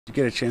Did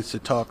you get a chance to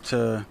talk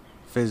to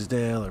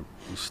Fizdale or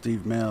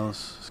Steve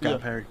Mills, Scott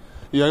Perry?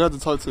 Yeah, I got to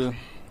talk to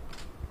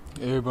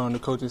everybody on the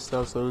coaching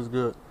staff, so it was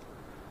good.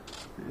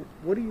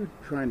 What are you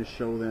trying to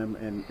show them,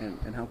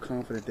 and how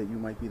confident that you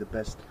might be the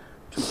best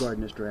two guard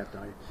in this draft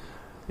are you?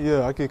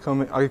 Yeah, I could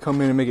come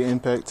in and make an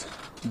impact,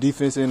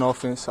 defense and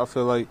offense. I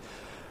feel like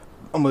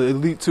I'm an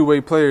elite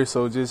two-way player,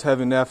 so just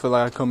having that, I feel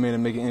like I come in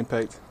and make an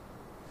impact.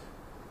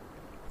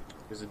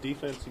 Is the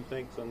defense, you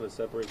think, something that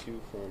separates you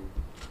from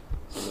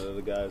some of the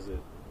other guys that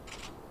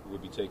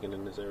would be taken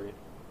in this area?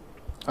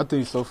 I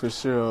think so, for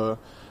sure.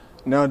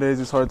 Nowadays,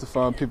 it's hard to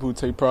find people who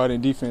take pride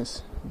in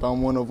defense, but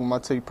I'm one of them. I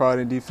take pride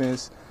in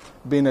defense.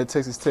 Being at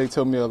Texas Tech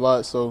taught me a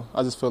lot, so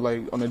I just feel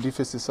like on the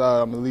defensive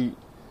side, I'm elite.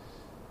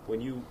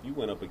 When you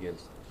went up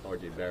against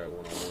R.J. Barrett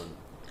one-on-one,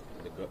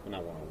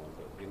 not one-on-one,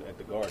 but at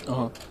the guard,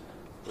 what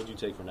did you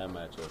take from that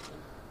matchup?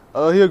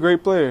 He's a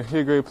great player.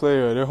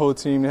 Their whole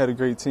team, they had a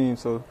great team,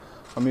 so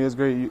I mean, it's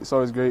great. It's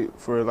always great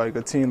for like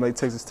a team like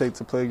Texas Tech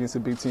to play against a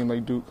big team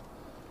like Duke.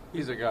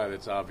 He's a guy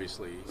that's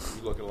obviously,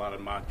 you look at a lot of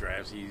mock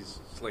drafts,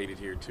 he's slated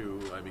here too.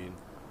 I mean,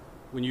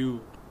 when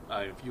you,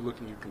 if you look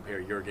and you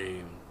compare your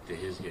game to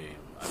his game,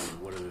 I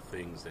mean, what are the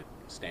things that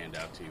stand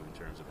out to you in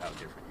terms of how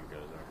different you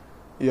guys are?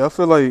 Yeah, I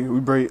feel like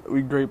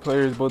we great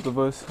players, both of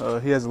us.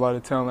 He has a lot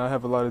of talent. I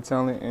have a lot of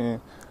talent,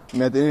 and I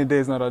mean, at the end of the day,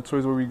 it's not our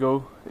choice where we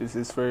go.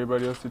 It's for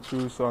everybody else to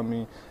choose. So I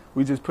mean,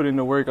 we just put in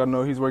the work. I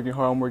know he's working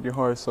hard. I'm working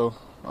hard. So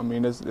I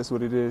mean, that's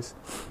what it is.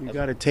 You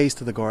got a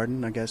taste of the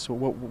Garden, I guess. So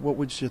what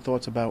was your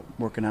thoughts about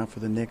working out for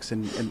the Knicks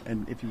and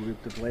if you were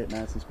to play at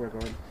Madison Square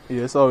Garden?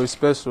 Yeah, it's always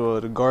special.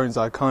 The Garden's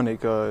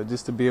iconic.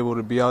 Just to be able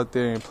to be out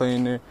there and play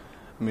in there,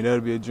 I mean, that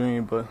would be a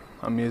dream. But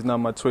I mean, it's not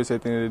my choice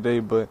at the end of the day.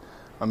 But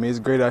I mean, it's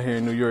great out here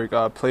in New York.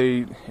 I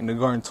played in the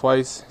Garden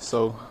twice,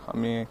 so I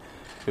mean,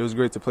 it was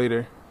great to play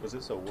there. Was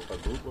this a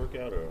group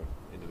workout or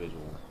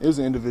individual? It was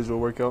an individual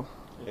workout.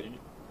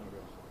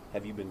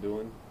 Have you been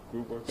doing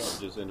group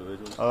workouts, just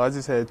individuals? I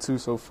just had two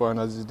so far,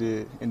 and I just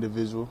did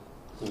individual.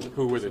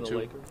 Who were the two?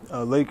 Lakers?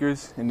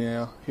 Lakers, and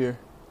then here.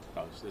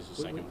 Oh, so this is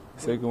the second one.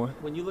 Second one.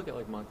 When you look at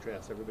like mock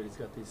drafts, everybody's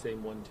got these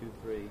same 1, 2,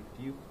 3.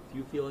 Do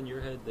you feel in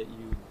your head that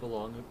you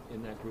belong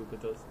in that group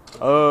with those?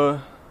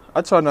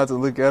 I try not to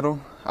look at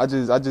them. I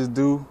just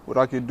do what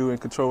I can do and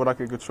control what I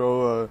can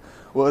control.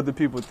 What other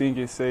people think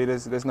and say,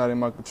 that's not in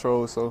my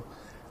control. So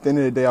at the end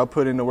of the day, I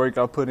put in the work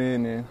I put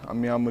in, and I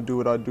mean, I'm gonna do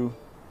what I do.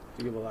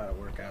 You have a lot of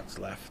workouts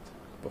left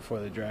before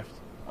the draft.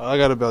 I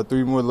got about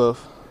 3 more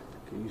left.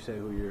 Can you say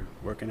who you're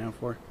working out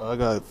for? I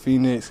got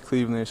Phoenix,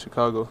 Cleveland,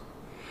 Chicago.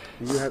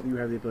 You have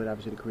the ability,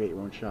 obviously, to create your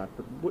own shot.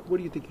 But what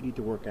do you think you need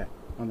to work at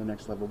on the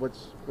next level?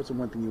 What's the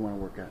one thing you want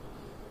to work at?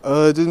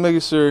 Just making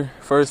sure,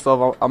 first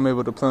off, I'm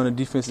able to play on the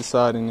defensive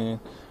side, and then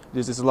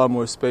just a lot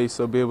more space,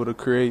 so be able to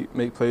create,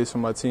 make plays for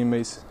my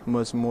teammates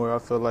much more. I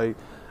feel like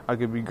I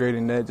could be great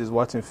in that, just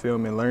watching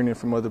film and learning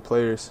from other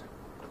players.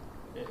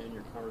 In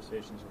your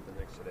conversations with the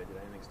Knicks today, did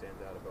anything stand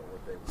out about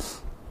what they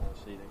want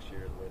to see next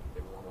year, the way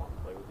they want to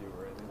play with you,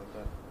 or anything like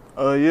that?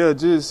 Yeah,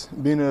 just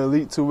being an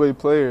elite two-way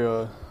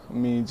player. I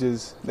mean,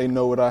 just they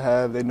know what I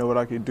have, they know what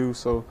I can do,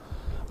 so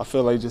I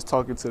feel like just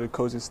talking to the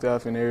coaching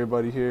staff and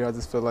everybody here, I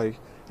just feel like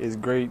it's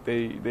great.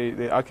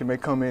 I can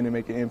come in and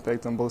make an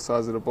impact on both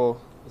sides of the ball.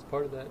 Was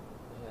part of that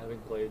having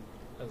played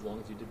as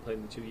long as you did play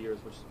in the 2 years,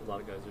 which a lot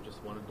of guys are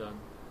just one and done?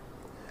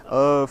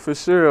 For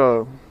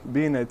sure.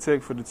 Being at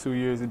Tech for the 2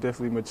 years, it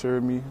definitely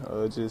matured me.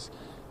 Just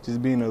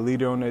being a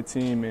leader on that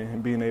team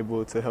and being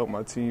able to help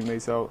my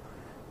teammates out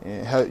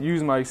and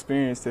use my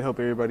experience to help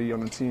everybody on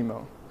the team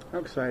out. How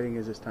exciting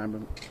is this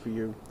time for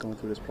you going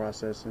through this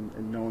process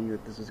and knowing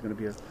that this is going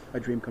to be a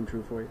dream come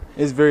true for you?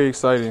 It's very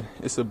exciting.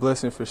 It's a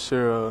blessing for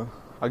sure.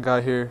 I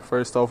got here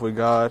first off with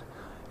God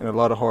and a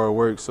lot of hard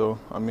work. So,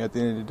 I mean, at the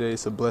end of the day,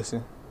 it's a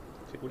blessing.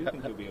 What do you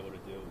think you'll be able to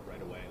do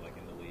right away, like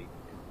in the league?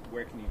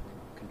 Where can you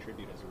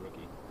contribute as a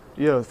rookie?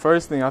 Yeah,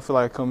 first thing, I feel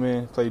like I come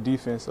in, play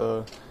defense,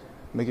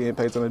 make an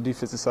impact on the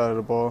defensive side of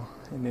the ball,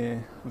 and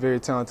then very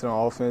talented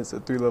on offense, a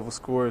 3-level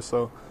scorer.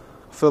 So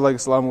I feel like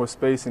it's a lot more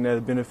space, and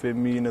that'll benefit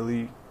me in the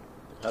league.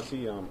 How's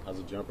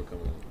the jumper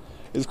coming along?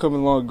 It's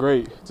coming along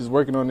great. Just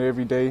working on it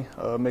every day,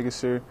 making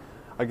sure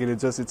I get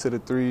adjusted to the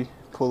 3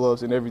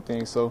 pull-ups and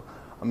everything. So,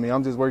 I mean,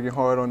 I'm just working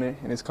hard on it,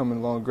 and it's coming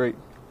along great.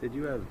 Did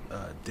you have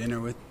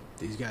dinner with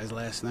these guys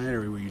last night,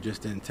 or were you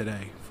just in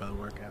today for the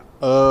workout?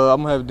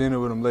 I'm going to have dinner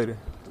with them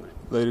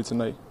later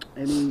tonight.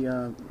 Any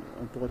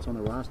thoughts on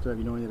the roster? Have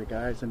you known any of the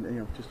guys,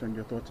 and just on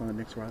your thoughts on the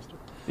Knicks roster?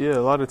 Yeah,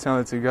 a lot of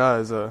talented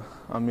guys. I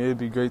mean, it'd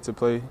be great to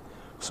play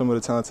with some of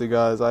the talented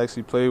guys. I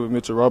actually played with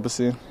Mitchell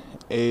Robinson,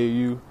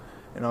 AAU,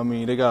 and I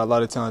mean, they got a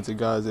lot of talented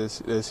guys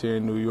that's here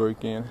in New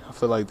York, and I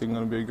feel like they're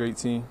going to be a great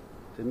team.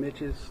 Did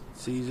Mitch's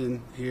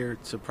season here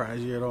surprise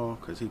you at all?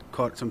 Because he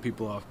caught some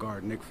people off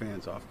guard, Knicks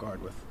fans off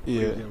guard with what he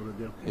was able to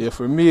do. Yeah,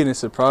 for me, it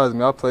surprised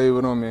me. I played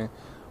with him, and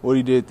what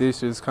he did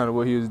this year is kind of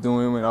what he was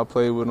doing when I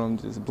played with him,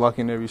 just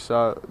blocking every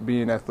shot,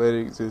 being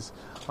athletic.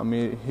 I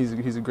mean,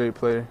 he's a great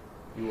player.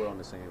 You were on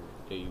the same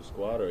AU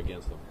squad or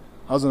against him?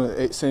 I was on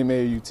the same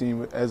AAU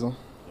team as him.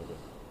 Okay.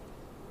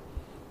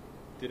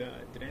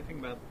 Did anything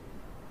about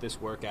this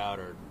workout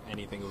or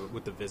anything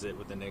with the visit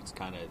with the Knicks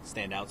kind of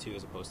stand out to you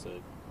as opposed to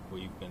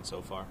where you've been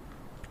so far?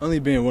 Only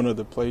being one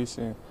other place,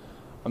 and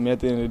I mean, at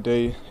the end of the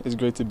day, it's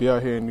great to be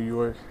out here in New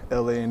York.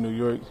 LA and New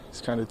York,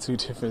 it's kind of two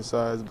different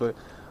sides, but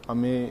I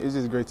mean, it's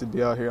just great to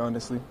be out here,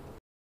 honestly.